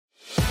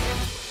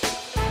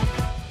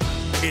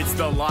It's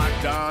the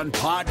Locked On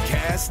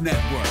Podcast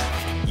Network,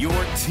 your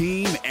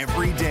team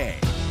every day.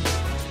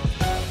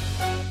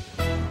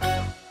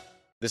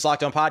 This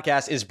Locked On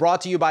Podcast is brought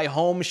to you by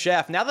Home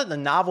Chef. Now that the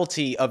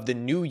novelty of the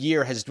new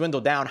year has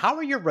dwindled down, how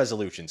are your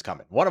resolutions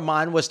coming? One of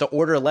mine was to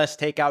order less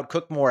takeout,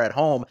 cook more at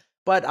home,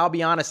 but I'll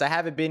be honest, I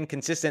haven't been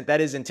consistent. That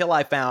is until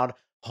I found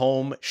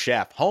Home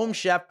Chef. Home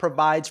Chef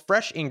provides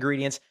fresh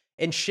ingredients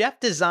and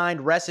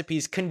chef-designed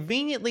recipes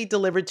conveniently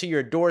delivered to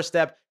your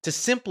doorstep to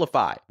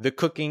simplify the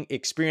cooking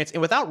experience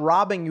and without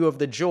robbing you of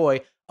the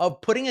joy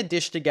of putting a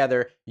dish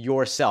together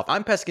yourself.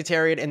 I'm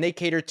pescatarian and they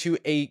cater to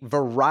a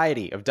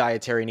variety of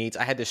dietary needs.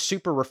 I had this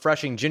super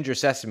refreshing ginger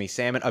sesame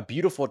salmon, a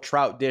beautiful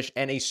trout dish,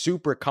 and a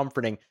super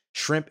comforting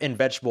shrimp and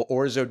vegetable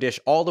orzo dish,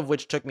 all of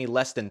which took me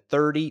less than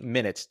 30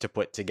 minutes to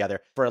put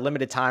together. For a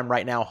limited time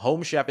right now,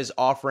 Home Chef is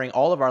offering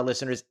all of our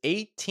listeners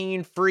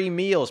 18 free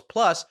meals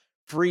plus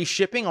free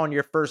shipping on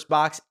your first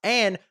box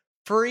and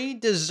free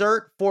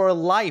dessert for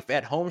life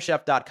at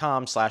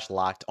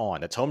homechef.com/lockedon.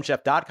 That's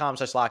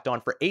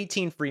homechef.com/lockedon for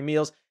 18 free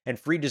meals and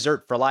free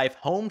dessert for life.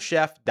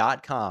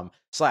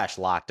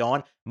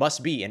 Homechef.com/lockedon.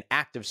 Must be an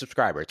active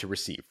subscriber to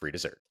receive free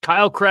dessert.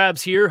 Kyle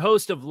Krabs here,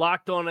 host of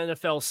Locked On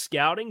NFL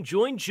Scouting.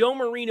 Join Joe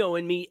Marino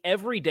and me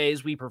every day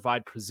as we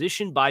provide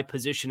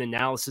position-by-position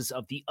analysis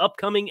of the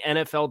upcoming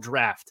NFL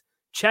Draft.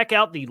 Check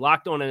out the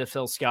Locked On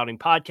NFL Scouting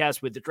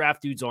podcast with the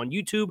Draft Dudes on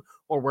YouTube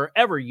or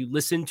wherever you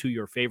listen to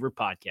your favorite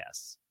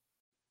podcasts.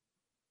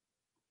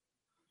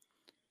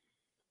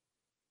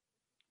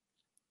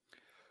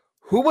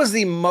 Who was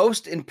the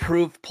most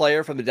improved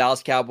player from the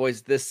Dallas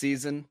Cowboys this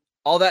season?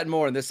 All that and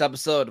more in this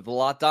episode of the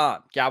Locked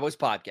On Cowboys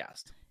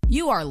podcast.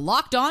 You are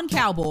Locked On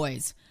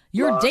Cowboys,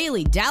 your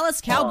daily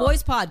Dallas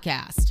Cowboys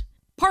podcast.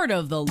 Part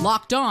of the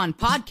Locked On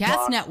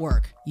Podcast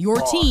Network, your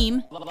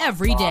team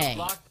every day.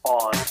 Locked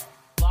On Cowboys.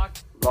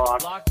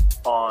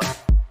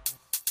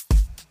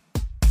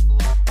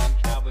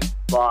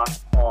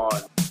 Locked On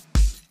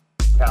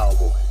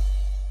Cowboys.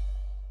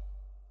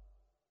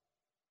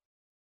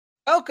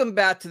 Welcome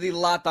back to the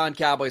Locked On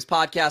Cowboys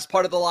podcast,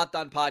 part of the Locked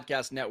On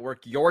Podcast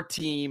Network, your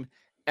team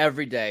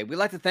every day. We'd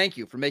like to thank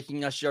you for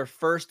making us your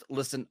first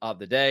listen of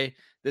the day.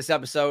 This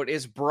episode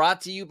is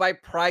brought to you by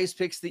Prize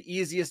Picks, the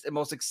easiest and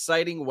most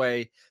exciting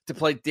way to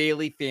play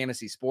daily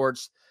fantasy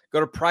sports.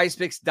 Go to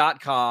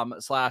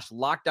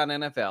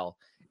prizepicks.com/LockedOnNFL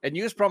and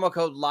use promo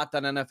code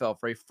LockedOnNFL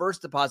for a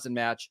first deposit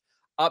match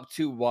up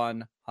to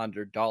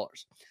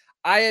 $100.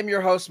 I am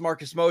your host,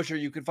 Marcus Mosher.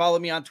 You can follow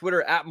me on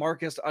Twitter at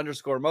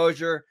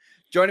Marcus_Mosher.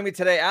 Joining me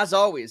today, as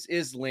always,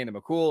 is Landon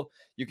McCool.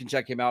 You can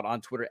check him out on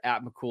Twitter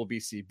at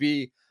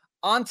McCoolBCB.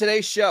 On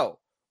today's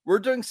show, we're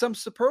doing some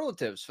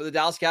superlatives for the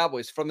Dallas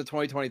Cowboys from the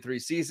 2023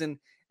 season,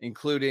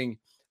 including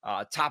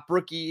top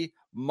rookie,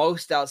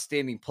 most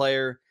outstanding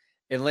player.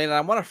 And Landon,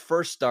 I want to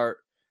first start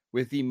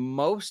with the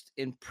most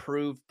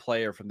improved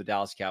player from the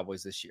Dallas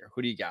Cowboys this year.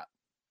 Who do you got?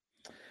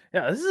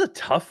 Yeah, this is a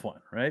tough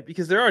one, right?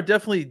 Because there are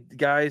definitely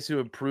guys who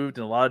improved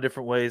in a lot of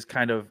different ways,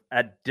 kind of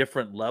at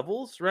different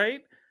levels,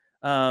 right?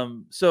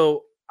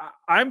 So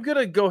I'm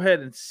gonna go ahead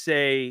and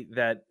say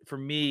that for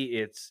me,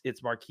 it's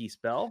Marquise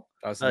Bell.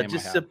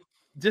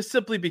 Just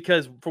simply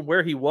because from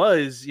where he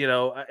was,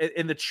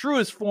 in the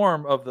truest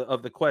form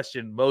of the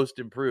question, most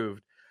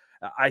improved.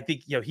 I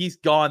think he's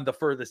gone the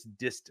furthest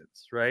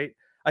distance, right?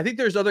 I think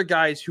there's other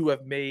guys who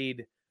have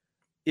made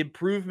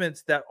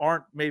improvements that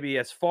aren't maybe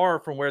as far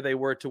from where they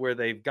were to where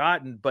they've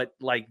gotten, but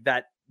like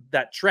that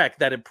trek,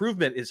 that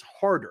improvement is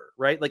harder,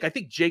 right? Like I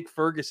think Jake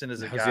Ferguson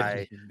is a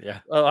guy.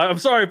 I'm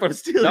sorry if I'm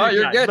stealing. No,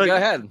 you're good. Go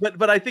ahead.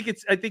 But I think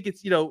it's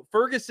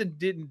Ferguson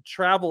didn't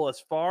travel as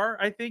far,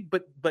 I think,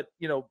 but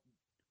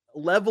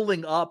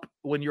leveling up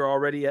when you're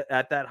already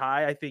at that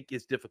high, I think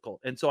is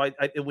difficult. And so I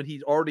when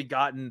he's already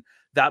gotten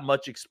that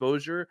much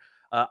exposure,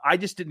 I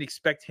just didn't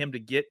expect him to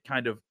get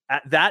kind of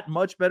at that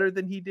much better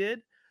than he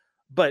did.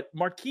 But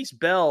Marquise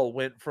Bell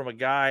went from a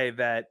guy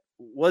that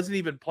wasn't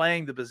even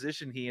playing the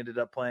position he ended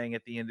up playing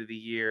at the end of the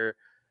year,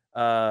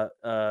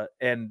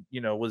 and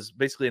was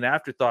basically an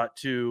afterthought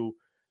to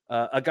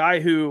a guy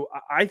who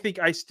I think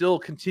I still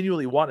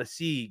continually want to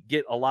see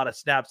get a lot of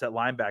snaps at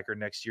linebacker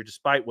next year,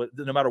 despite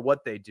no matter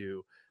what they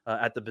do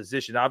at the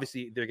position.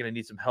 Obviously, they're going to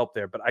need some help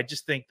there, but I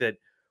just think that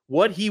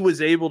what he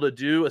was able to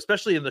do,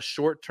 especially in the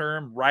short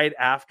term, right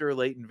after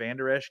Leighton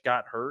Vander Esch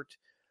got hurt,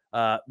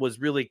 was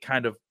really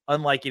kind of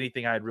unlike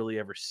anything I had really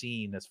ever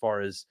seen as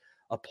far as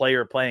a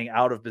player playing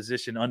out of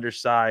position,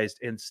 undersized,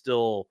 and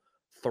still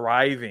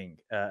thriving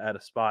at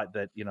a spot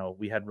that,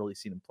 we hadn't really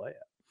seen him play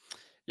at.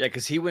 Yeah,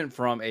 because he went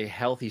from a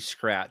healthy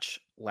scratch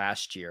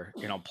last year,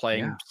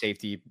 playing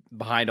safety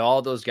behind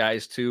all those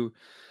guys to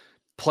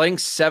playing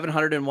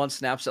 701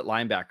 snaps at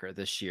linebacker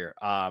this year.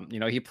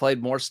 He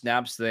played more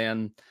snaps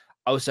than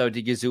Osa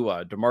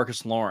Odigizua,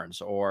 DeMarcus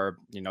Lawrence, or,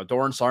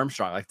 Dorrance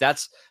Armstrong. Like,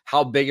 that's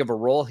how big of a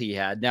role he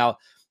had. Now,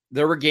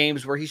 there were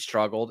games where he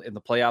struggled. In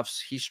the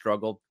playoffs, he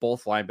struggled.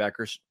 Both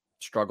linebackers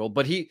struggled.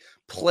 But he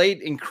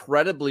played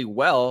incredibly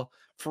well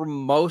for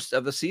most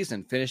of the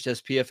season. Finished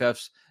as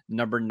PFF's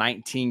number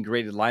 19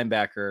 graded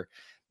linebacker.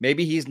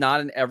 Maybe he's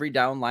not an every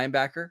down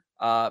linebacker.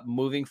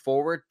 moving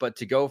forward. But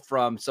to go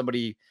from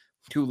somebody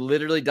who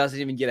literally doesn't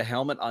even get a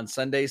helmet on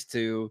Sundays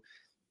to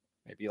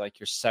maybe like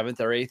your 7th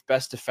or 8th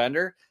best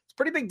defender, it's a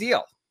pretty big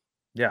deal.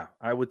 Yeah,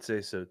 I would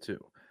say so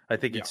too. I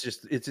think it's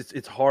just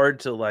it's hard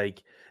to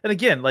like, and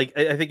again, like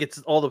I think it's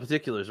all the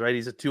particulars, right?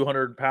 He's a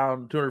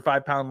 205-pound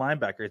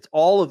linebacker. It's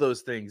all of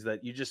those things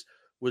that you just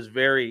was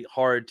very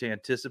hard to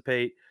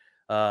anticipate.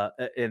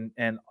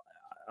 And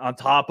on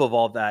top of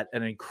all that,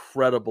 an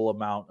incredible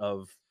amount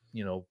of,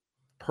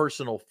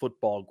 personal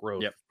football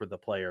growth for the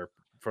player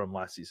from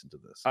last season to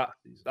this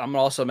season. I'm gonna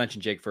also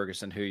mention Jake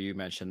Ferguson, who you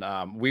mentioned.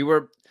 We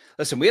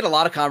had a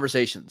lot of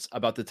conversations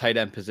about the tight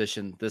end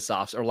position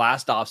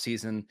last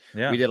offseason.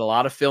 Yeah. We did a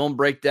lot of film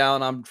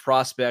breakdown on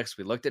prospects.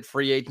 We looked at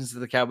free agents that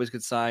the Cowboys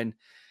could sign.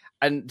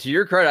 And to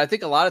your credit, I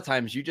think a lot of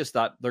times you just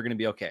thought they're going to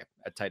be okay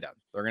at tight end.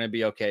 They're going to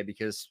be okay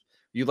because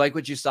you like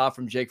what you saw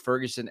from Jake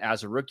Ferguson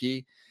as a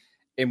rookie.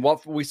 And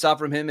what we saw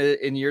from him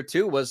in year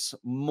 2 was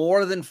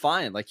more than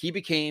fine. Like, he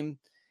became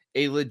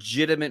a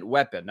legitimate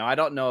weapon. Now, I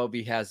don't know if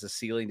he has the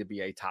ceiling to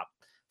be a top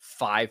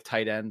 5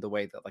 tight end the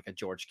way that like a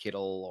George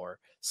Kittle or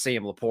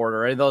Sam Laporte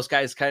or any of those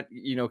guys can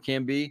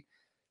be,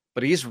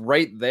 but he's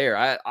right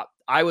there.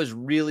 I was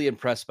really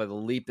impressed by the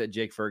leap that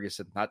Jake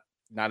Ferguson,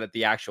 not at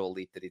the actual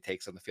leap that he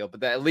takes on the field,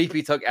 but that leap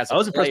he took as a player. I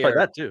was impressed by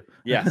that too.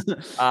 Yeah.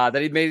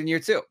 That he made in year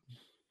 2.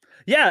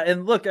 Yeah,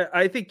 and look,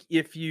 I think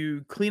if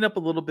you clean up a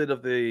little bit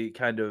of the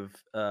kind of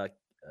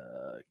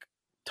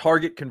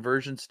target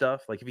conversion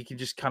stuff, like if you can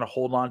just kind of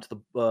hold on to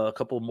the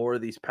couple more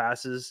of these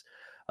passes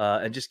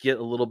and just get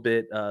a little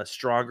bit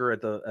stronger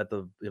at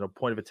the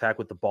point of attack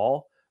with the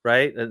ball,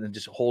 right, and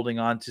just holding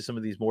on to some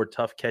of these more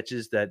tough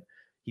catches that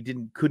he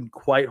couldn't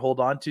quite hold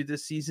on to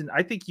this season,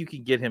 I think you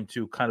can get him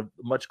to kind of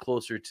much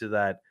closer to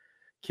that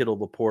Kittle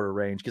Laporta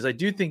range, because I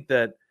do think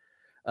that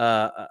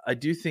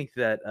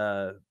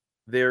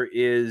there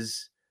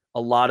is a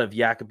lot of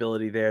yak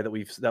ability there that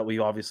we've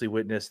obviously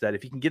witnessed, that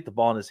if he can get the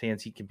ball in his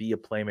hands, he can be a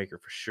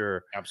playmaker for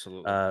sure.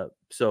 Absolutely.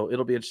 So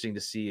it'll be interesting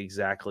to see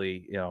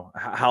exactly,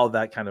 how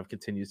that kind of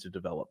continues to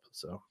develop.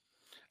 So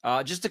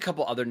just a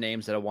couple other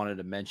names that I wanted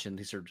to mention.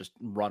 These are just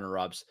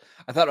runner-ups.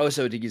 I thought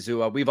Osa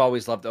Odigizua, we've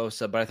always loved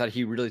Osa, but I thought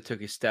he really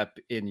took a step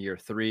in year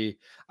 3.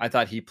 I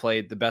thought he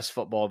played the best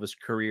football of his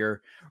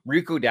career.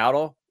 Rico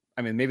Dowdle,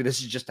 I mean, maybe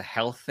this is just a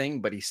health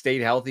thing, but he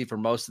stayed healthy for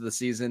most of the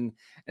season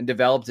and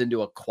developed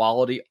into a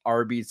quality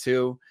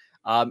RB2.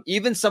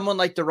 Even someone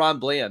like Deron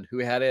Bland, who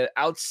had an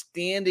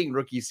outstanding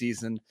rookie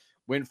season,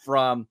 went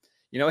from,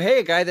 hey,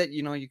 a guy that,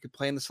 you could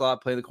play in the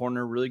slot, play in the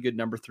corner, really good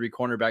number 3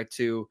 cornerback,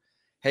 to,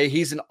 hey,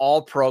 he's an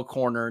all-pro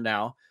corner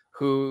now,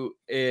 who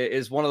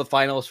is one of the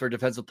finalists for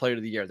Defensive Player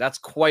of the Year. That's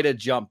quite a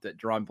jump that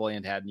Deron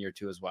Bland had in year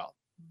 2 as well.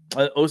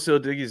 Osa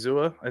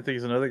Odigizua, I think,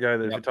 is another guy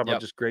that if you talk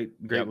about just great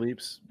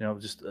leaps,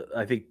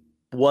 I think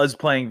was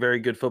playing very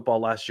good football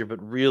last year,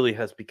 but really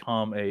has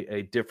become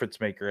a difference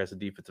maker as a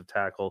defensive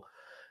tackle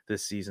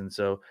this season.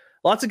 So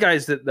lots of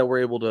guys that were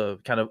able to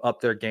kind of up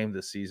their game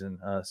this season.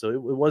 So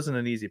it wasn't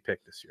an easy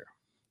pick this year.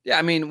 Yeah,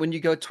 I mean, when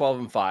you go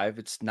 12-5,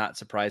 it's not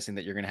surprising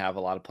that you're going to have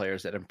a lot of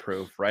players that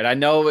improve, right? I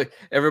know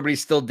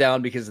everybody's still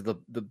down because of the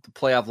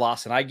playoff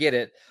loss, and I get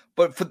it.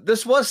 But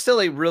this was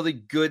still a really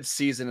good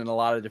season in a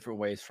lot of different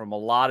ways from a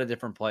lot of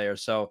different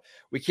players. So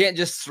we can't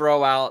just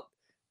throw out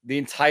the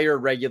entire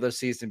regular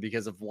season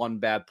because of one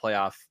bad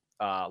playoff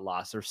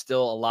loss. There's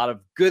still a lot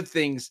of good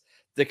things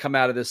that come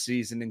out of this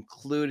season,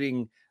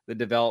 including the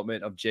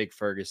development of Jake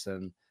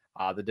Ferguson,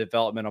 the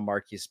development of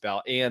Marquise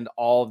Bell, and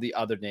all of the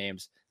other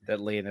names that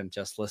Landon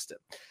just listed.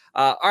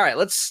 All right,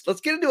 let's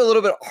get into a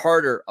little bit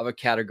harder of a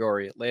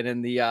category.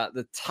 Landon,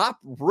 the top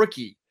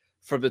rookie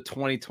from the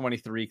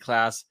 2023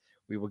 class.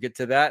 We will get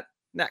to that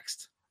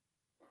next.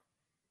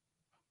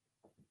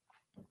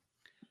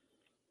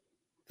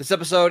 This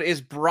episode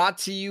is brought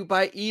to you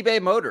by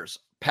eBay Motors.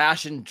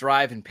 Passion,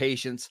 drive, and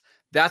patience.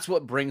 That's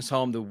what brings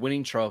home the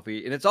winning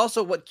trophy, and it's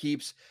also what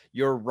keeps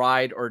your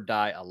ride or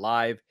die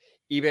alive.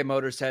 eBay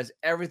Motors has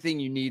everything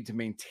you need to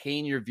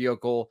maintain your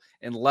vehicle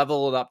and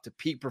level it up to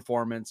peak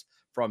performance,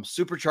 from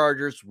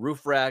superchargers,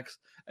 roof racks,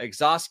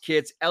 exhaust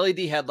kits, LED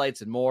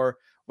headlights, and more.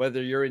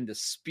 Whether you're into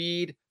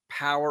speed,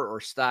 power,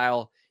 or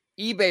style,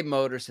 eBay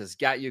Motors has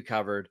got you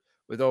covered.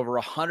 With over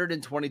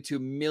 122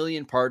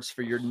 million parts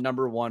for your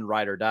number one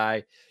ride or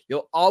die,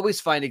 you'll always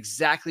find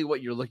exactly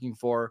what you're looking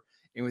for.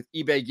 And with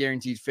eBay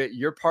Guaranteed Fit,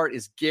 your part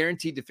is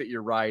guaranteed to fit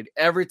your ride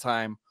every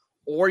time,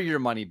 or your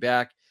money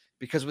back.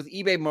 Because with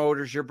eBay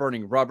Motors, you're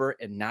burning rubber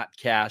and not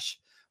cash.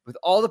 With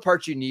all the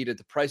parts you need at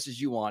the prices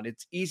you want,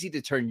 it's easy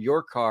to turn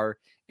your car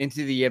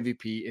into the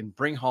MVP and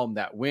bring home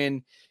that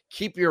win.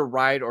 Keep your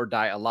ride or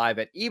die alive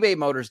at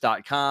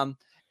ebaymotors.com.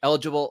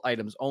 Eligible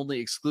items only.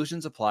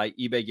 Exclusions apply.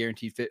 eBay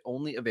Guaranteed Fit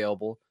only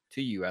available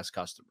to U.S.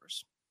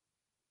 customers.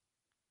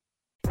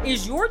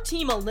 Is your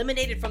team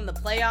eliminated from the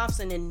playoffs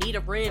and in need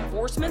of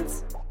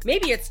reinforcements?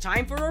 Maybe it's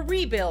time for a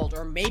rebuild,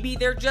 or maybe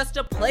they're just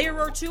a player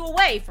or two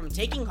away from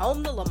taking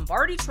home the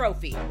Lombardi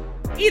Trophy.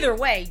 Either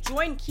way,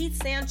 join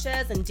Keith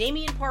Sanchez and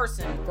Damian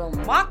Parson for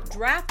Mock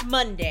Draft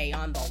Monday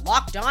on the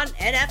Locked On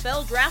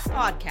NFL Draft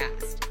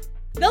Podcast.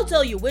 They'll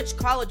tell you which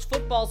college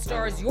football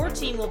stars your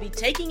team will be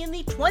taking in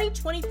the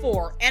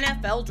 2024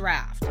 NFL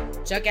Draft.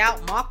 Check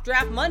out Mock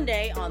Draft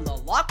Monday on the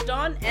Locked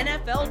On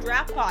NFL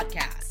Draft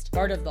Podcast,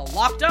 part of the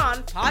Locked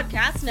On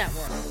Podcast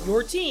Network,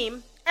 your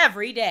team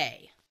every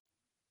day.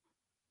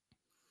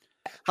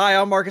 Hi,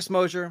 I'm Marcus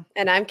Mosher.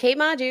 And I'm Kate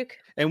Majuk.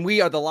 And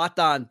we are the Locked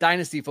On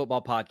Dynasty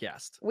Football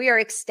Podcast. We are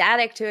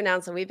ecstatic to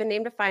announce that we've been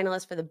named a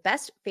finalist for the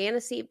best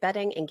fantasy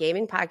betting and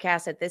gaming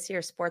podcast at this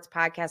year's Sports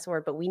Podcast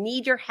Award, but we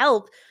need your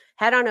help.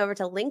 Head on over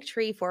to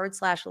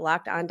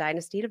Linktree/Locked On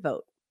Dynasty to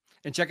vote.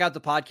 And check out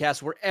the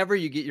podcast wherever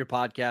you get your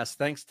podcasts,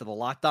 thanks to the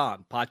Locked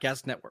On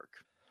Podcast Network.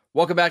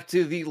 Welcome back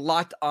to the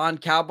Locked On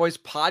Cowboys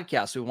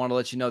podcast. We want to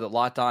let you know that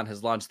Locked On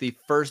has launched the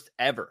first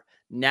ever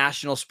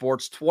national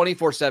sports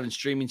 24/7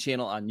 streaming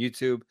channel on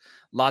YouTube.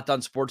 Locked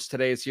On Sports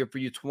Today is here for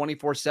you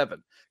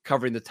 24/7,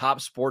 covering the top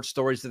sports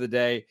stories of the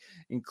day,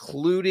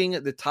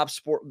 including the top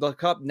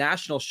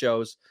national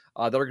shows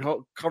that are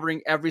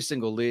covering every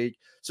single league.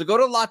 So go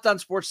to Locked On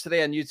Sports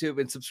Today on YouTube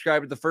and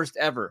subscribe to the first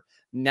ever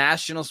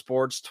national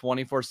sports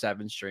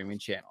 24/7 streaming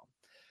channel.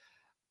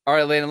 All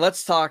right, Landon,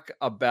 let's talk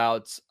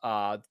about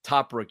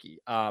top rookie.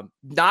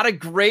 Not a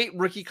great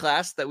rookie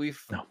class that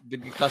we've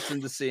been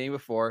accustomed to seeing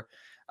before.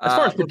 As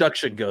far as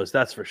production goes,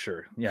 that's for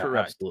sure. Yeah,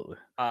 correct. Absolutely.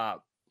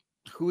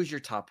 Who is your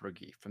top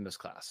rookie from this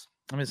class?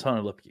 I mean, it's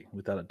Hunter Lipke,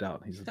 without a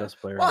doubt. He's the best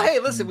player. Well, hey,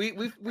 listen, we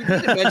need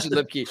to mention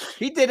Lipke.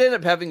 He did end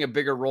up having a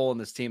bigger role in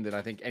this team than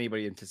I think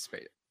anybody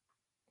anticipated.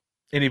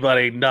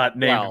 Anybody not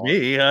named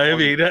me? I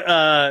mean,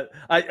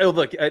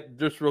 look,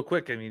 just real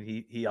quick. I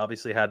mean, he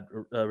obviously had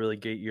a really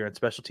great year in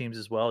special teams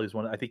as well. He's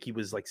I think he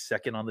was like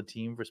second on the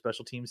team for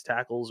special teams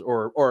tackles,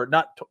 or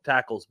not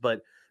tackles,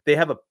 but they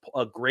have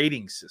a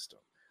grading system.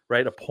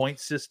 Right, a point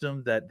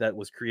system that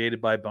was created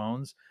by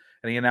Bones,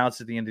 and he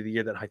announced at the end of the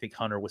year that I think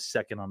Hunter was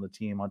second on the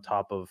team on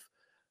top of,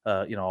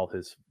 all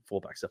his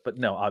fullback stuff. But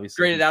no,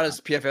 obviously graded out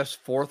as PFF's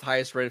fourth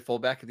highest rated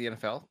fullback in the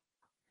NFL.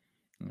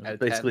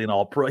 Basically an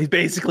all-pro. He's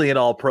basically an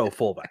all-pro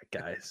fullback,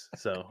 guys.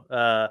 So,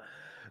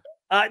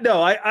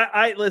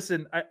 I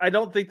listen. I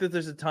don't think that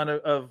there's a ton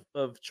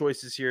of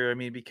choices here. I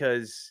mean,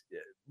 because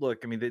look,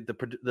 I mean,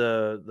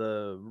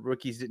 the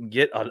rookies didn't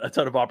get a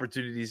ton of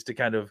opportunities to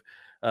kind of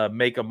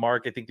make a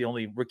mark. I think the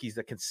only rookies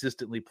that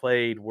consistently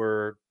played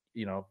were,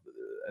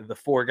 the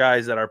four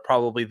guys that are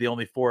probably the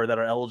only four that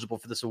are eligible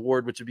for this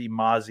award, which would be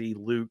Mozzie,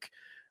 Luke,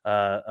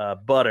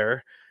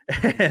 Butter,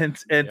 and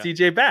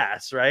TJ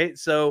Bass, right?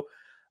 So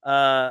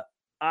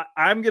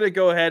I'm going to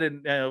go ahead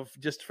and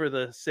just for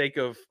the sake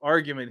of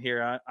argument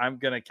here, I'm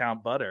going to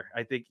count Butter.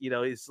 I think,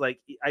 it's like,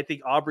 I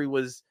think Aubrey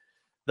was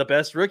the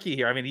best rookie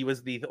here. I mean, he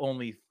was the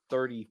only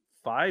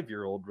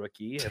 35-year-old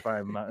rookie, if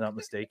I'm not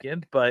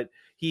mistaken, but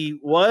he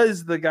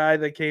was the guy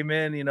that came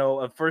in,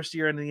 a first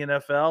year in the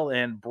NFL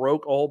and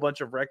broke a whole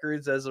bunch of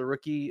records as a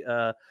rookie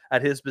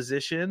at his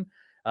position.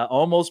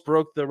 Almost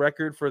broke the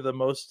record for the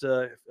most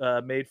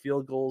made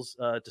field goals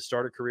to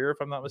start a career, if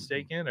I'm not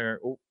mistaken.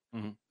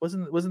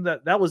 Wasn't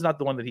that was not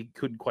the one that he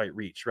couldn't quite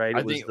reach, right?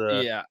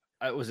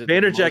 It was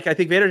Vanderjagt. I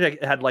think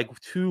Vanderjagt had like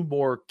two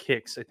more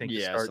kicks, I think,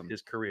 to start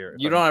his career.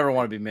 You don't ever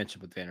want to be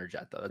mentioned with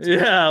Vanderjagt, though.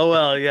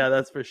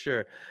 That's for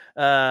sure.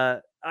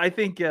 I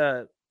think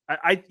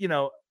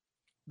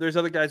there's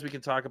other guys we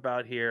can talk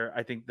about here.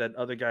 I think that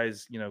other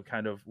guys,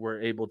 kind of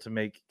were able to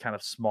make kind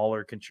of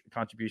smaller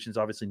contributions.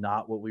 Obviously,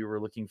 not what we were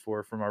looking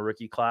for from our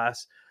rookie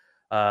class.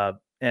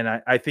 And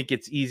I think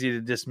it's easy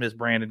to dismiss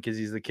Brandon because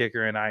he's the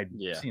kicker. And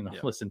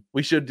listen,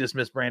 we should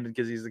dismiss Brandon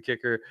because he's the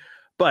kicker.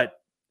 But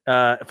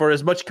for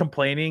as much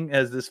complaining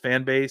as this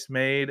fan base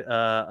made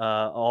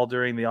all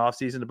during the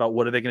offseason about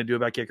what are they going to do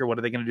about kicker? What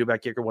are they going to do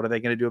about kicker? What are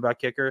they going to do about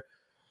kicker?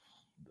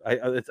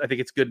 I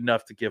think it's good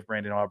enough to give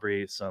Brandon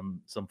Aubrey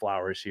some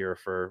flowers here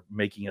for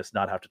making us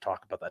not have to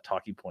talk about that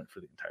talking point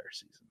for the entire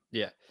season.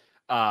 Yeah.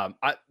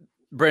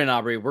 Brandon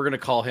Aubrey, we're going to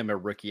call him a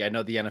rookie. I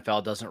know the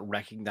NFL doesn't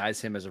recognize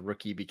him as a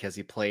rookie because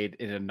he played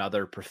in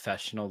another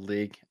professional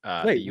league.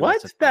 Wait,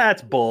 what?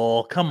 That's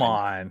bull. Come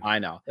on. I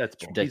know. That's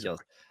ridiculous.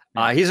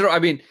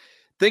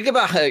 Think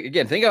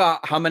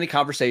about how many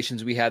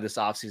conversations we had this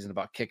offseason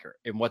about kicker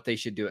and what they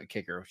should do at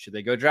kicker. Should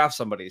they go draft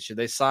somebody? Should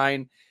they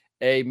sign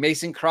a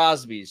Mason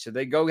Crosby? Should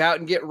they go out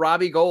and get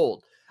Robbie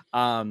Gould?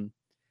 To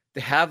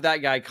have that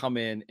guy come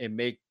in and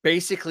make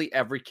basically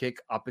every kick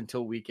up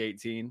until week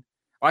 18.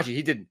 Actually,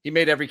 he didn't. He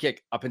made every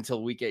kick up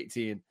until week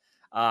 18.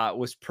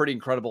 Was pretty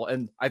incredible.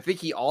 And I think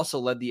he also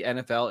led the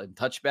NFL in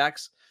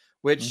touchbacks,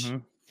 which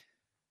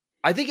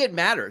I think it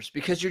matters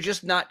because you're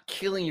just not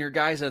killing your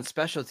guys on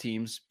special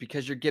teams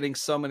because you're getting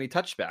so many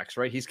touchbacks,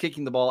 right? He's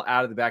kicking the ball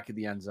out of the back of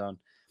the end zone.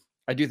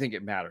 I do think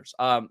it matters.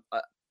 I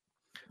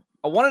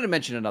wanted to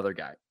mention another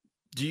guy.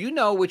 Do you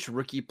know which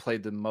rookie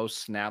played the most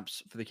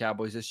snaps for the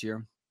Cowboys this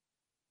year?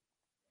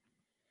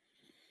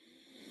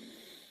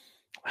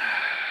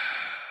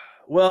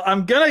 Well,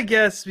 I'm going to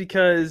guess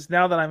because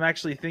now that I'm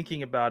actually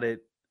thinking about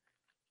it,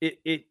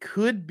 it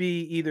could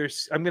be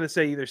I'm going to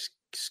say either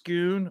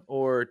Schoon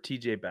or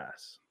TJ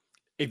Bass.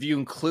 If you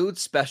include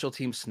special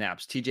team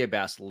snaps, TJ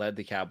Bass led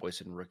the Cowboys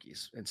in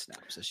rookies and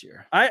snaps this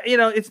year.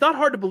 It's not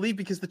hard to believe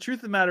because the truth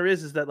of the matter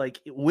is that like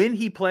when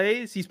he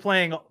plays, he's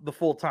playing the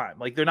full time.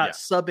 Like they're not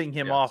subbing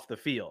him off the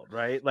field,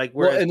 right? Like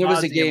whereas and there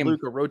was a game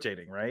Luke are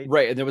rotating, right?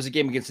 Right, and there was a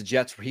game against the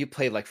Jets where he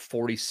played like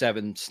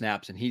 47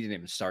 snaps and he didn't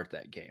even start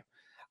that game.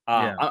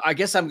 I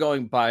guess I'm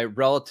going by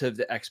relative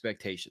to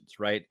expectations,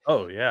 right?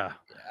 Oh yeah.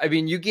 I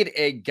mean, you get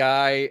a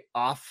guy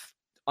off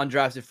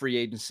undrafted free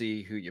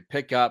agency who you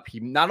pick up.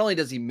 He not only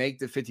does he make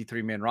the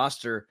 53-man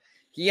roster,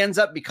 he ends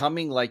up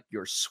becoming like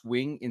your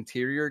swing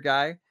interior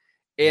guy.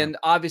 And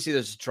obviously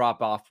there's a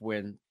drop off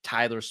when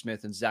Tyler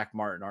Smith and Zach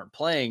Martin aren't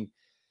playing,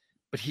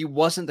 but he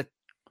wasn't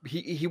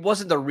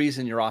the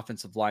reason your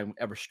offensive line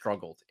ever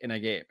struggled in a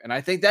game. And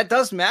I think that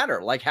does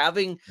matter. Like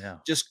having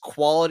just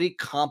quality,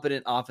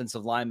 competent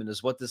offensive linemen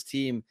is what this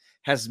team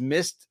has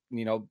missed,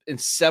 in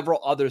several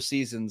other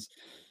seasons.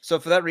 So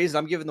for that reason,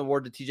 I'm giving the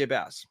award to TJ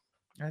Bass.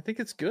 I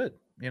think it's good,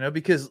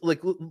 because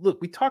like,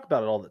 look, we talk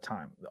about it all the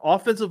time. The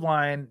offensive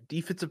line,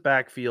 defensive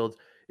backfield,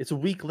 it's a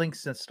weak link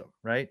system,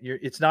 right?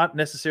 It's not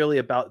necessarily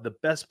about the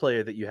best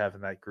player that you have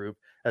in that group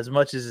as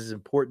much as it's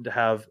important to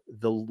have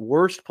the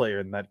worst player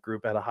in that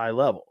group at a high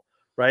level,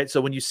 right?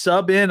 So when you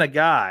sub in a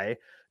guy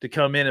to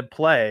come in and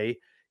play,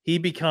 he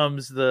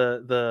becomes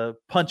the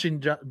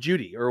punching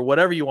Judy or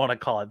whatever you want to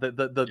call it,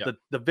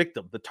 the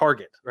victim, the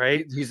target,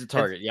 right? He's the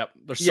target.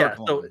 They're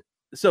circling.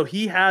 So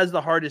he has the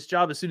hardest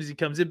job as soon as he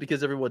comes in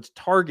because everyone's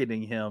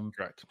targeting him.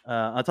 Correct.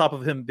 On top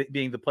of him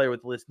being the player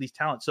with the least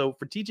talent. So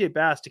for TJ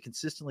Bass to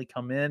consistently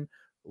come in,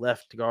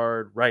 left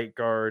guard, right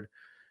guard,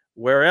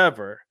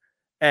 wherever,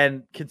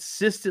 and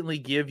consistently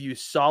give you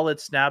solid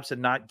snaps and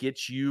not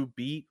get you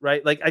beat,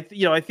 right? Like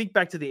I think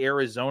back to the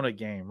Arizona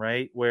game,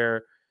 right,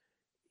 where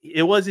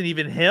it wasn't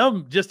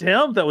even just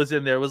him that was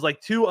in there. It was like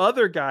two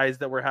other guys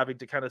that were having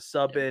to kind of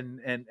sub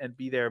in and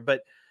be there, but.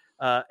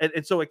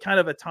 And so it kind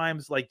of at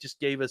times like just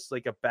gave us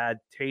like a bad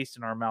taste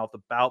in our mouth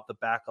about the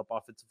backup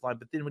offensive line.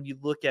 But then when you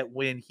look at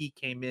when he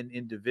came in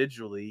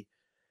individually,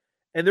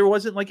 and there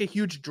wasn't like a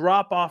huge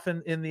drop off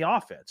in the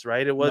offense,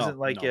 right? It wasn't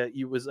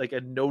it was like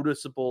a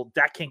noticeable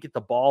Dak can't get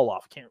the ball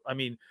off.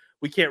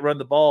 We can't run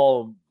the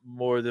ball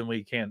more than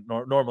we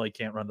normally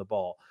can't run the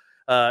ball.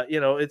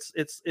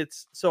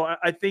 It's so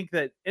I think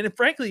that, and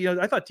frankly,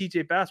 I thought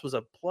TJ Bass was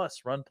a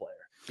plus run player.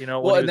 When he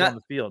was on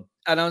the field.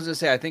 And I was going to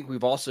say, I think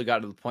we've also got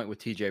to the point with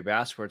TJ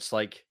Bass where it's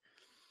like,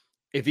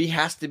 if he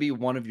has to be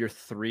one of your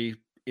three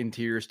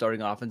interior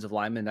starting offensive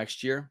linemen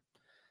next year,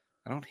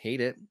 I don't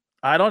hate it.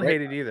 I don't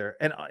hate it either.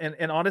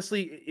 And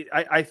honestly,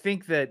 I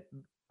think that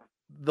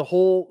the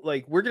whole,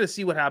 like, we're going to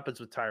see what happens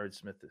with Tyron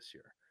Smith this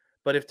year.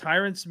 But if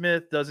Tyron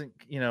Smith doesn't,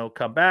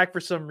 come back for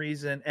some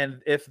reason,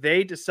 and if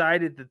they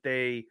decided that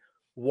they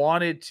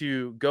wanted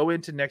to go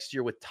into next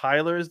year with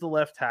Tyler as the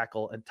left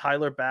tackle and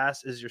Tyler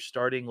Bass as your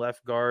starting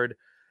left guard,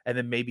 and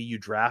then maybe you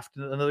draft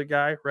another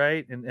guy,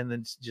 right? And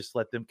then just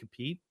let them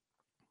compete.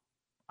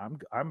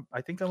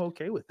 I think I'm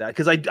okay with that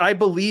because I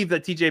believe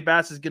that TJ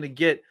Bass is going to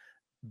get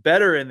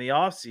better in the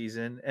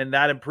offseason, and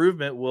that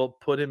improvement will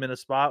put him in a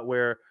spot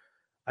where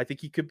I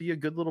think he could be a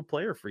good little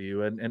player for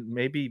you and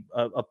maybe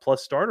a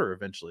plus starter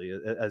eventually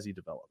as he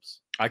develops.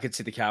 I could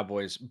see the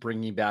Cowboys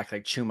bringing back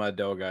like Chuma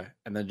Adoga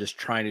and then just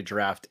trying to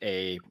draft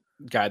a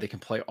guy that can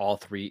play all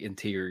three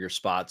interior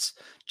spots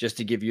just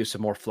to give you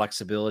some more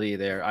flexibility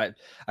there. I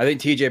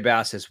think TJ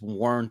Bass has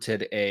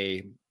warranted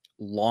a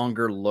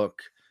longer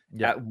look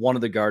at one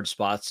of the guard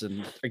spots.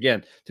 And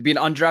again, to be an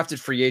undrafted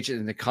free agent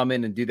and to come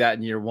in and do that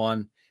in year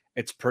one,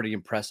 it's pretty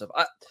impressive.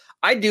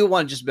 I do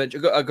want to just mention,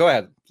 go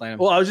ahead, Landon.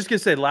 Well, I was just going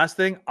to say, last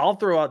thing, I'll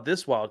throw out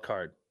this wild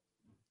card.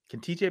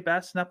 Can TJ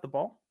Bass snap the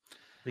ball?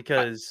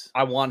 Because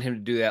I want him to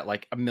do that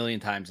like a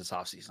million times this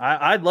offseason.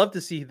 I'd love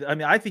to see. I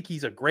mean, I think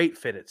he's a great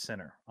fit at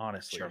center,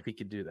 honestly, if he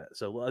could do that.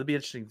 So it'd be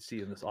interesting to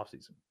see in this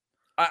offseason.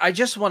 I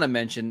just want to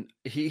mention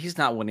he's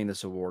not winning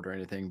this award or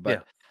anything,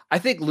 but I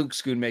think Luke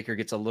Schoonmaker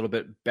gets a little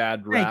bit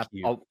bad rap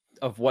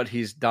of what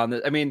he's done.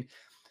 I mean,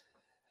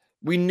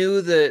 we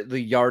knew the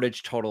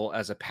yardage total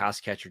as a pass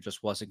catcher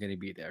just wasn't going to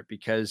be there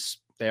because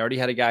they already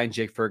had a guy in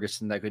Jake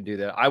Ferguson that could do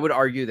that. I would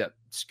argue that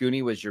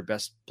Scooney was your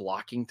best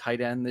blocking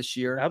tight end this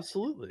year.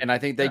 Absolutely. And I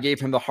think they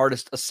gave him the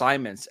hardest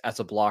assignments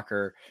as a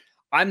blocker.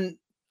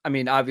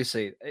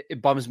 Obviously,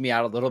 it bums me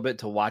out a little bit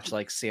to watch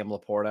like Sam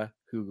Laporta,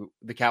 who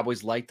the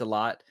Cowboys liked a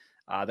lot.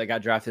 That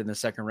got drafted in the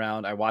second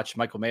round. I watched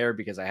Michael Mayer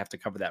because I have to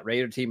cover that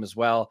Raider team as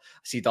well. I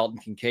see Dalton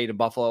Kincaid in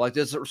Buffalo. Like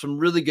there's some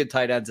really good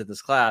tight ends in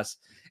this class.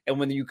 And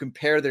when you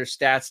compare their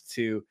stats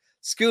to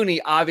Scooney,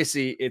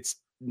 obviously it's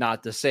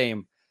not the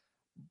same.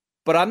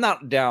 But I'm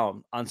not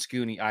down on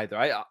Scooney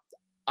either.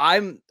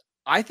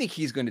 I think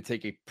he's going to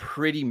take a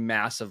pretty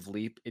massive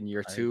leap in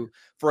year two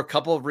for a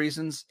couple of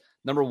reasons.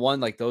 Number one,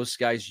 like those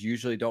guys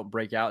usually don't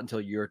break out until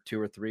year 2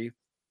 or 3.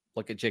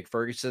 Look at Jake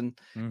Ferguson.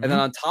 And then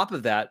on top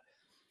of that,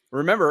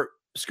 remember,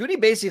 Scooney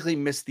basically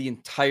missed the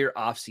entire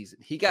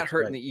offseason. He got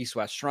hurt in the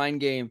East-West Shrine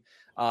game.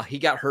 He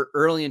got hurt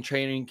early in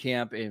training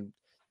camp, and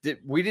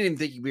we didn't even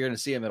think we were going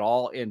to see him at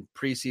all in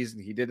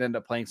preseason. He did end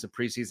up playing some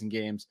preseason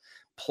games,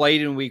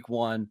 played in week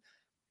 1.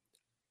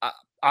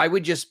 I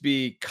would just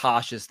be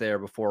cautious there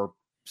before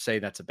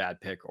saying that's a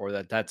bad pick or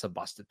that's a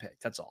busted pick.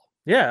 That's all.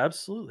 Yeah,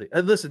 absolutely.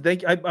 And listen,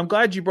 thank you. I'm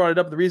glad you brought it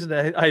up. The reason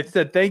that I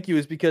said thank you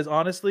is because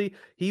honestly,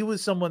 he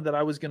was someone that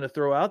I was going to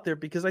throw out there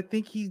because I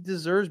think he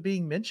deserves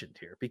being mentioned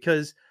here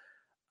because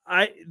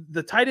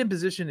the tight end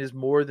position is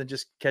more than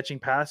just catching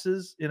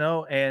passes,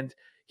 and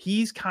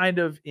he's kind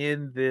of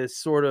in this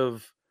sort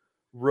of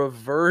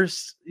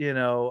reverse,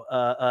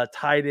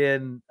 tight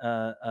end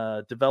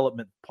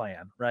development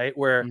plan, right?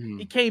 Where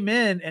he came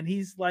in and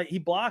he's like, he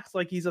blocks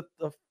like he's a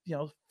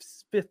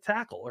fifth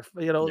tackle or,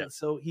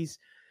 so he's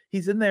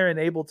in there and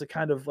able to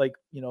kind of like,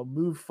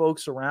 move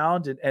folks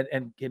around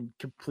and can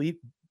complete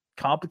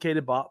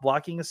complicated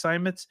blocking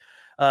assignments.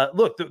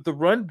 Look, the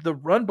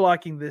run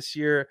blocking this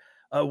year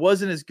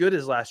wasn't as good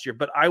as last year,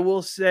 but I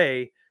will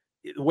say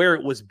where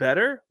it was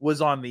better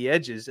was on the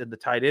edges in the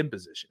tight end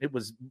position. It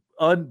was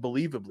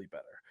unbelievably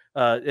better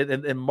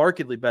and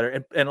markedly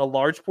better. And a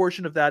large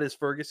portion of that is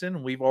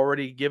Ferguson. We've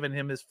already given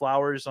him his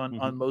flowers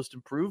on most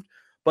improved,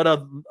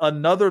 but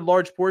another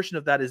large portion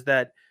of that is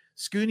that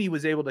Scooney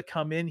was able to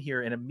come in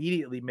here and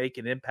immediately make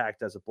an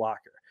impact as a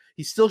blocker.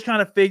 He's still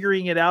kind of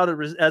figuring it out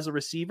as a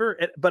receiver,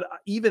 but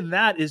even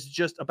that is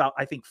just about,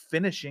 I think,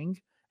 finishing.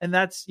 And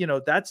that's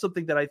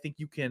something that I think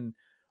you can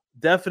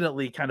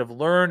definitely kind of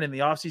learn in the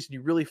offseason.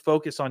 You really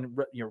focus on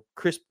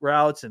crisp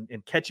routes and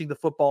catching the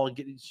football and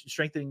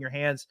strengthening your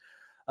hands.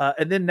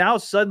 And then now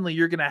suddenly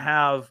you're going to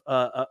have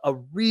a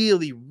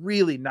really,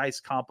 really nice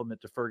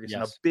compliment to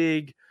Ferguson, a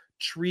big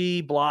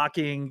tree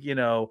blocking,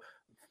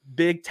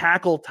 big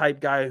tackle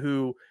type guy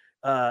who,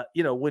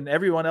 when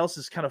everyone else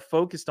is kind of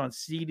focused on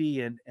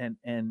CD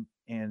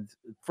and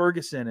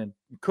Ferguson and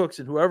Cooks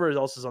and whoever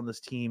else is on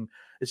this team,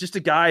 it's just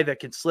a guy that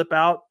can slip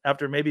out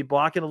after maybe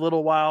blocking a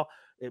little while,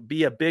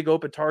 be a big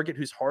open target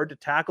who's hard to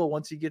tackle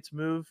once he gets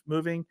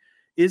moving.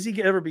 Is he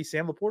going to ever be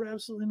Sam Laporta?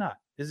 Absolutely not.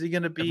 Is he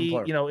going to be,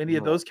 any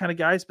of those kind of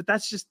guys? But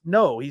that's just,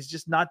 no, he's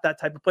just not that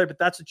type of player. But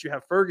that's what you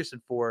have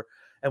Ferguson for.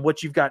 And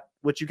what you've got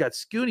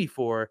Scooney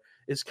for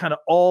is kind of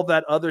all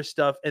that other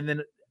stuff. And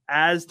then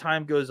as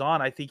time goes on,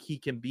 I think he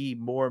can be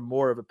more and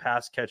more of a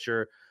pass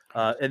catcher.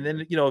 And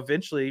then,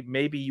 eventually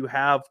maybe you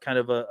have kind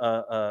of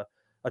a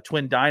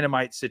twin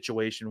dynamite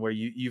situation where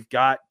you've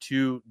got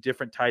two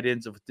different tight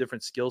ends of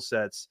different skill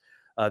sets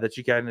that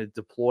you can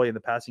deploy in the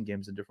passing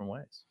games in different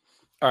ways.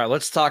 All right,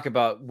 let's talk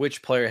about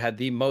which player had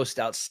the most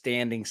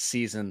outstanding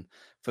season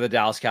for the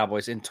Dallas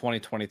Cowboys in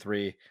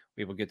 2023.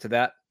 We will get to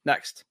that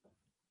next.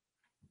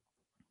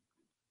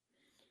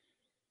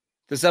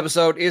 This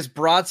episode is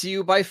brought to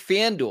you by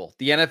FanDuel.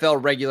 The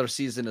NFL regular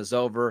season is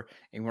over,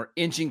 and we're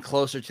inching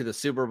closer to the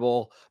Super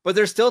Bowl, but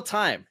there's still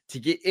time to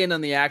get in on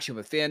the action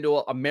with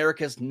FanDuel,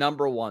 America's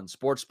 #1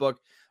 sportsbook.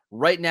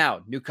 Right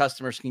now, new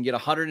customers can get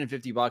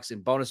 $150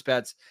 in bonus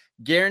bets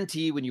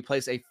guaranteed when you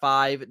place a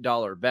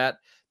 $5 bet.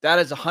 That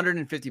is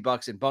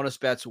 $150 in bonus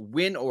bets,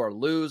 win or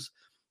lose.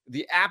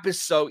 The app is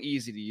so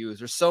easy to use.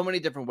 There's so many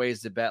different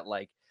ways to bet,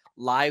 like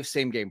live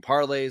same-game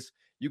parlays.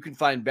 You can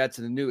find bets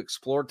in the new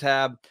Explore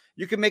tab.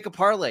 You can make a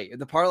parlay in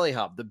the Parlay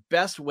Hub, the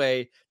best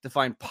way to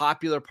find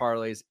popular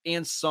parlays,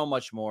 and so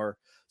much more.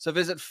 So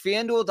visit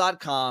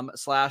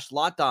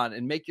FanDuel.com/LockedOn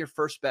and make your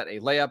first bet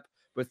a layup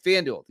with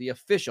FanDuel, the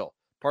official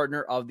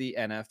partner of the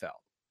NFL.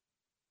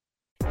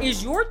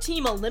 Is your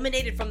team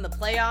eliminated from the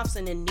playoffs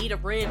and in need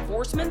of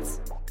reinforcements?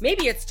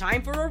 Maybe it's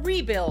time for a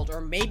rebuild, or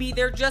maybe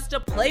they're just a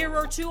player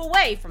or two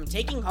away from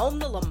taking home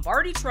the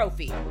Lombardi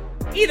Trophy.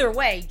 Either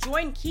way,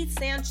 join Keith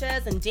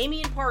Sanchez and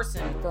Damian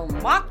Parson for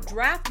Mock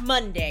Draft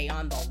Monday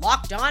on the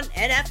Locked On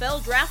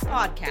NFL Draft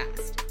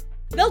Podcast.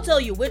 They'll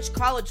tell you which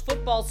college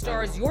football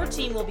stars your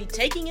team will be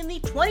taking in the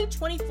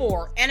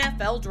 2024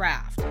 NFL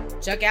Draft.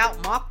 Check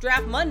out Mock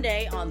Draft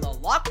Monday on the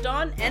Locked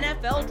On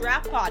NFL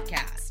Draft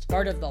Podcast,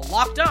 part of the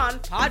Locked On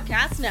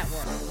Podcast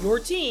Network, your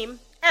team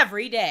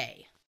every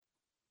day.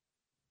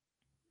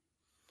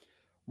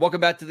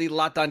 Welcome back to the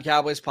Locked On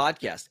Cowboys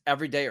podcast.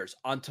 Everydayers.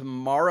 On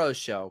tomorrow's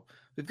show,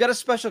 we've got a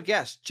special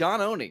guest, John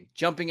Owning,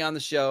 jumping on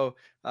the show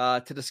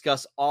to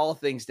discuss all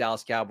things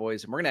Dallas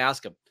Cowboys. And we're going to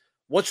ask him,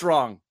 what's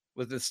wrong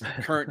with this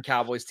current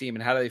Cowboys team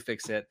and how do they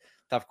fix it?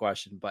 Tough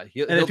question, but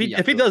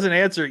if he doesn't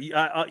answer,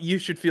 you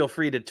should feel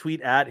free to tweet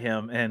at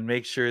him and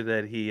make sure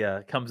that he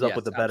comes up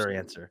with a better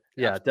answer.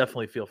 Yeah,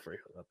 definitely feel free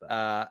about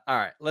that. All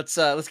right, let's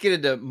get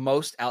into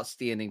most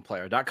outstanding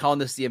player. Not calling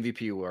this the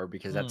MVP award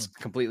because that's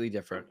completely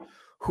different.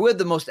 Who had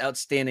the most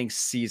outstanding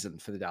season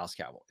for the Dallas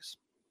Cowboys?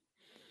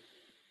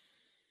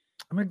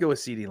 I'm gonna go with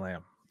CeeDee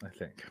Lamb.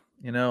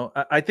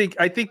 I think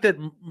I think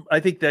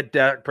that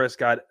Dak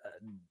Prescott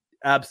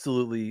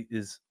absolutely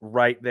is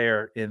right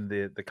there in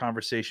the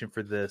conversation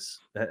for this,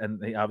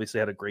 and he obviously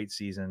had a great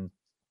season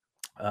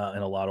in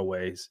a lot of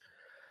ways.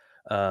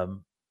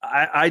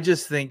 I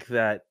just think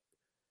that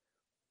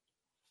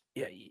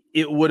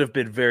it would have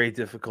been very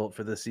difficult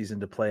for this season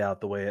to play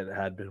out the way it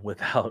had been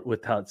without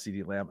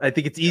CeeDee Lamb. I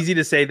think it's easy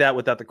to say that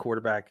without the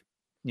quarterback,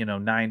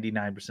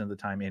 99% of the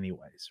time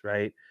anyways,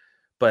 right?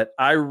 But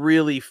I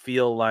really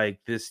feel like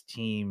this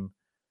team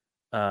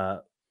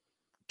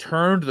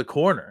turned the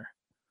corner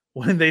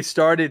when they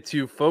started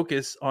to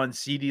focus on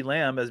CeeDee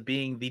Lamb as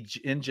being the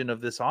engine of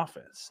this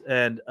offense.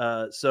 And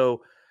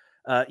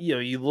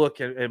you look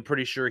and I'm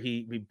pretty sure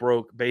he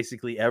broke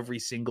basically every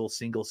single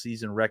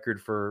season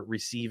record for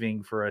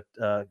receiving for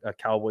a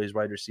Cowboys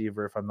wide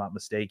receiver, if I'm not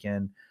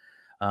mistaken.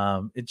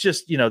 It's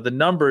just, the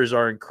numbers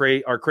are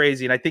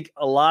crazy. And I think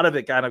a lot of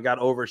it kind of got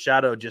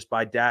overshadowed just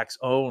by Dak's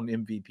own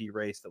MVP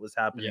race that was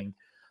happening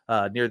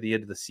near the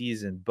end of the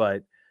season.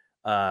 But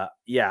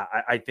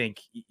I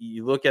think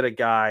you look at a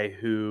guy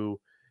who,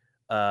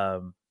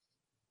 there's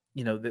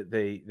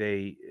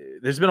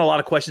been a lot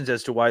of questions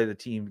as to why the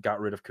team got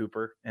rid of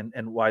Cooper and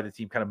why the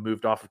team kind of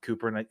moved off of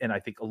Cooper. And I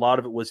think a lot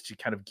of it was to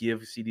kind of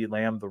give CeeDee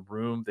Lamb the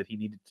room that he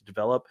needed to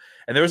develop.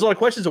 And there was a lot of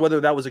questions of whether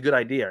that was a good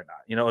idea or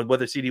not, and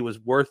whether CeeDee was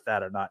worth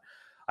that or not.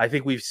 I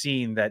think we've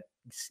seen that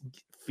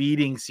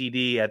feeding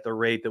CeeDee at the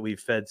rate that we've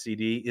fed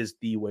CeeDee is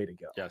the way to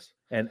go. Yes.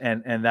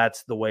 And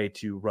that's the way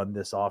to run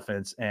this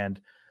offense. And,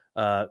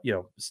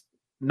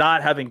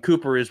 not having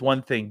Cooper is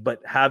one thing, but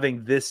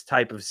having this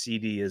type of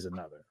CeeDee is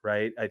another,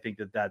 right? I think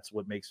that's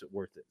what makes it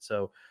worth it.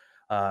 So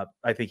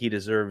I think he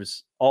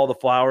deserves all the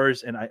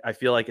flowers. And I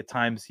feel like at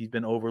times he's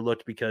been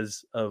overlooked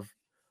because of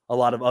a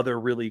lot of other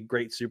really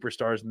great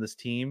superstars in this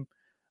team.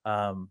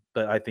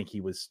 But I think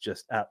he was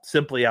just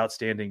simply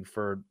outstanding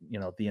for,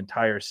 the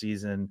entire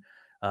season.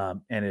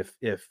 And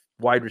if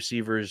wide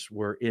receivers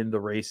were in the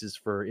races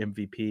for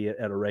MVP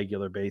at a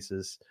regular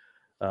basis,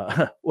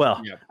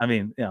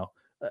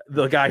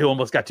 the guy who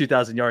almost got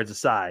 2,000 yards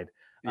aside,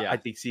 I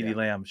think CeeDee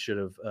Lamb should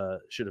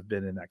have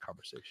been in that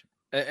conversation.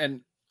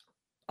 And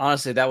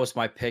honestly, that was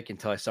my pick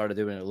until I started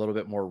doing a little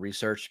bit more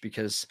research,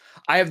 because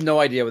I have no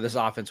idea what this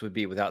offense would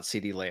be without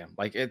CeeDee Lamb.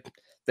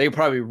 They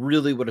probably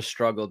really would have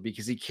struggled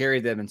because he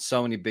carried them in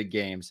so many big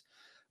games.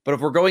 But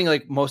if we're going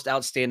like most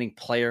outstanding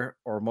player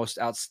or most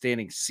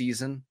outstanding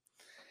season,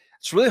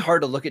 it's really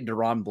hard to look at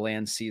Deron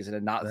Bland's season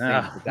and not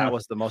think that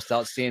was the most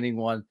outstanding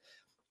one.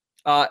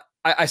 I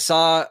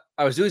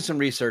was doing some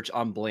research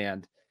on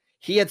Bland.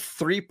 He had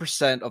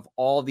 3% of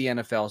all the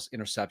NFL's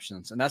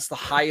interceptions, and that's the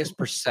highest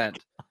percent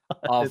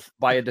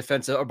by a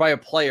defensive or by a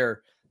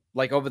player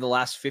like over the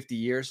last 50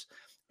 years.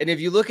 And if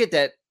you look at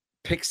that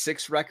pick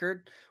six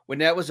record, when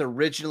that was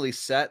originally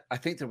set, I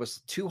think there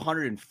was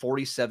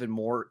 247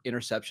 more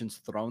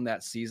interceptions thrown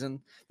that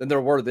season than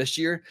there were this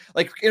year.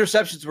 Like,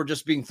 interceptions were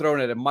just being thrown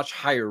at a much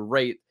higher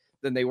rate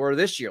than they were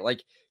this year.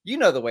 Like,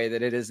 the way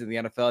that it is in the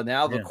NFL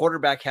now, the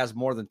quarterback has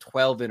more than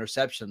 12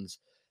 interceptions.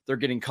 They're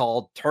getting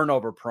called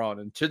turnover prone,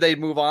 and should they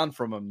move on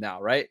from him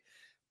now, right?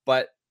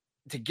 But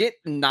to get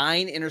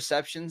 9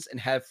 interceptions and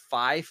have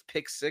 5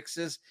 pick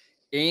sixes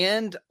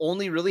and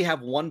only really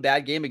have one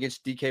bad game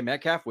against DK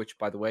Metcalf, which,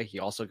 by the way, he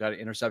also got an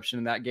interception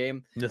in that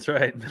game. That's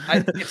right.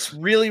 It's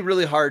really,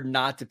 really hard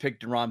not to pick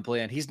Deron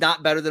Bland. He's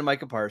not better than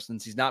Micah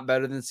Parsons. He's not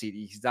better than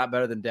CeeDee. He's not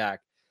better than Dak.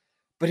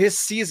 But his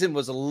season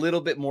was a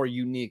little bit more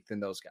unique than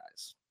those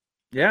guys.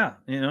 Yeah,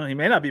 he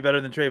may not be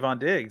better than Trayvon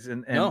Diggs,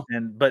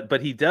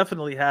 but he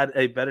definitely had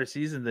a better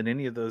season than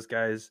any of those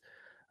guys.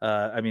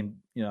 I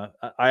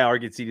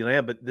argued CeeDee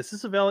Lamb, but this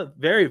is a valid,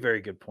 very,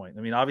 very good point.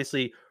 I mean,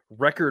 obviously,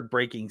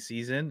 record-breaking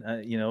season.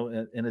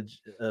 In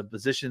a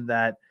position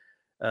that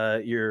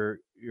your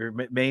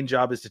main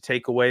job is to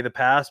take away the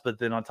pass, but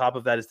then on top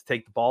of that is to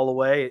take the ball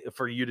away.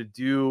 For you to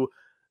do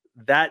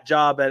that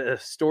job at a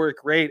historic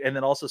rate and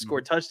then also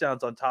score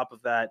touchdowns on top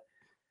of that.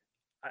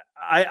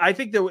 I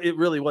think that it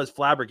really was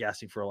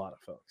flabbergasting for a lot of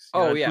folks.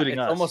 It's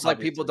almost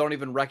like people don't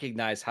even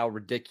recognize how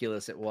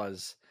ridiculous it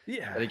was.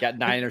 Yeah, that he got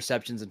 9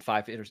 interceptions and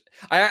 5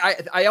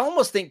 interceptions. I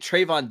almost think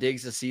Trayvon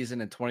Diggs'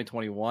 season in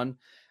 2021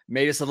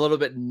 made us a little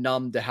bit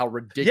numb to how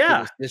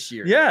ridiculous this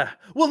year. Yeah.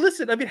 Well,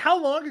 listen, I mean,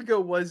 how long ago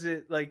was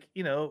it? Like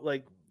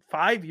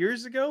 5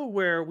 years ago,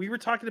 where we were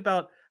talking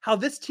about how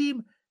this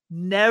team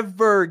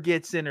never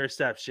gets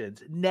interceptions.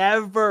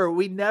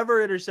 We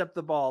never intercept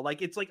the ball.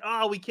 Like, it's like,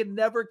 we can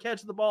never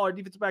catch the ball. Our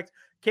defensive backs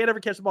can't ever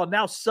catch the ball.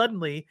 Now,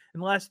 suddenly,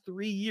 in the last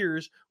 3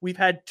 years, we've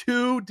had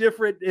 2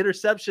 different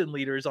interception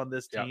leaders on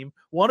this team,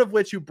 one of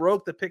which who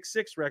broke the pick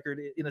six record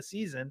in a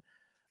season.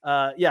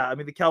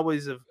 The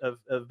Cowboys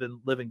have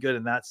been living good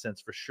in that sense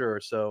for sure.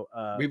 So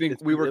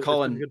we were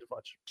calling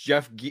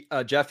Jeff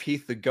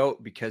Heath the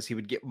GOAT because he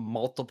would get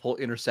multiple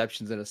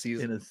interceptions in a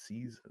season.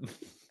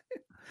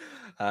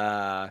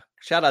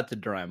 Shout out to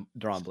Deron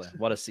Bland.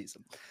 What a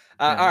season.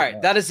 All right.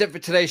 That is it for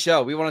today's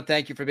show. We want to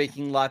thank you for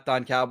making Locked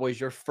On Cowboys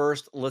your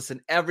first listen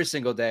every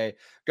single day.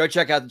 Go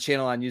check out the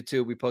channel on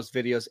YouTube. We post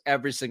videos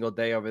every single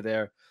day over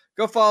there.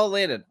 Go follow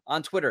Landon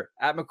on Twitter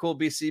at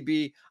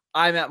McCoolBCB.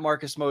 I'm at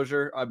Marcus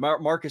Mosier,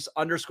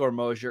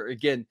 Marcus_Mosier.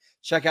 Again,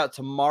 check out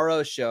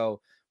tomorrow's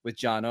show with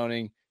John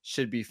Owning.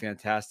 Should be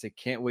fantastic.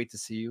 Can't wait to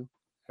see you.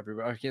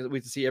 Everybody. I can't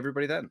wait to see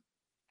everybody then.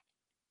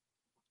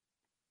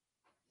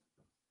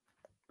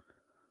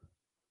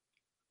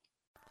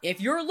 If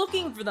you're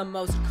looking for the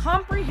most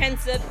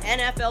comprehensive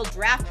NFL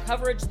draft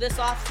coverage this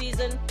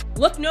offseason,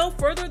 look no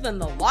further than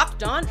the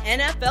Locked On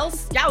NFL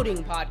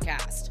Scouting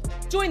Podcast.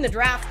 Join the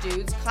draft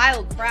dudes,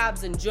 Kyle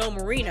Krabs and Joe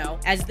Marino,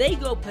 as they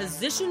go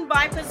position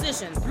by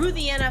position through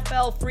the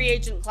NFL free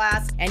agent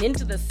class and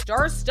into the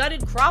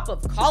star-studded crop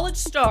of college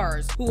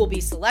stars who will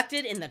be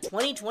selected in the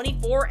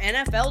 2024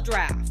 NFL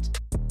Draft.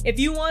 If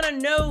you want to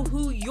know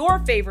who your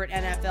favorite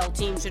NFL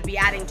team should be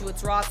adding to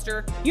its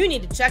roster, you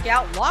need to check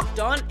out Locked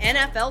On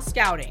NFL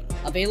Scouting,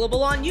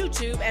 available on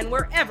YouTube and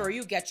wherever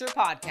you get your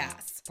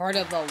podcasts. Part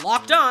of the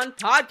Locked On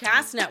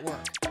Podcast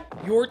Network,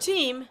 your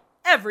team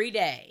every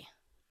day.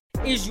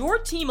 Is your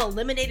team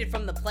eliminated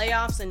from the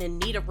playoffs and in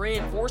need of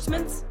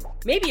reinforcements?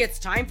 Maybe it's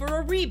time for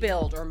a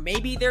rebuild, or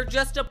maybe they're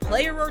just a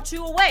player or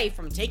two away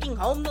from taking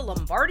home the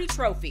Lombardi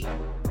Trophy.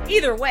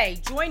 Either way,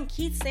 join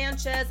Keith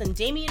Sanchez and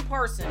Damian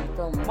Parson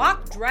for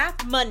Mock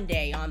Draft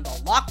Monday on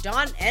the Locked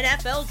On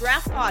NFL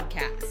Draft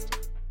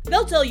Podcast.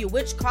 They'll tell you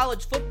which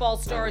college football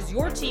stars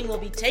your team will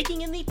be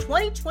taking in the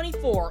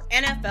 2024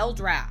 NFL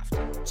Draft.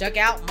 Check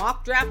out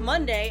Mock Draft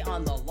Monday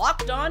on the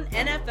Locked On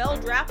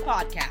NFL Draft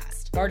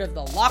Podcast, part of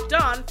the Locked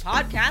On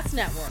Podcast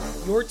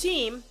Network, your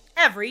team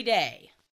every day.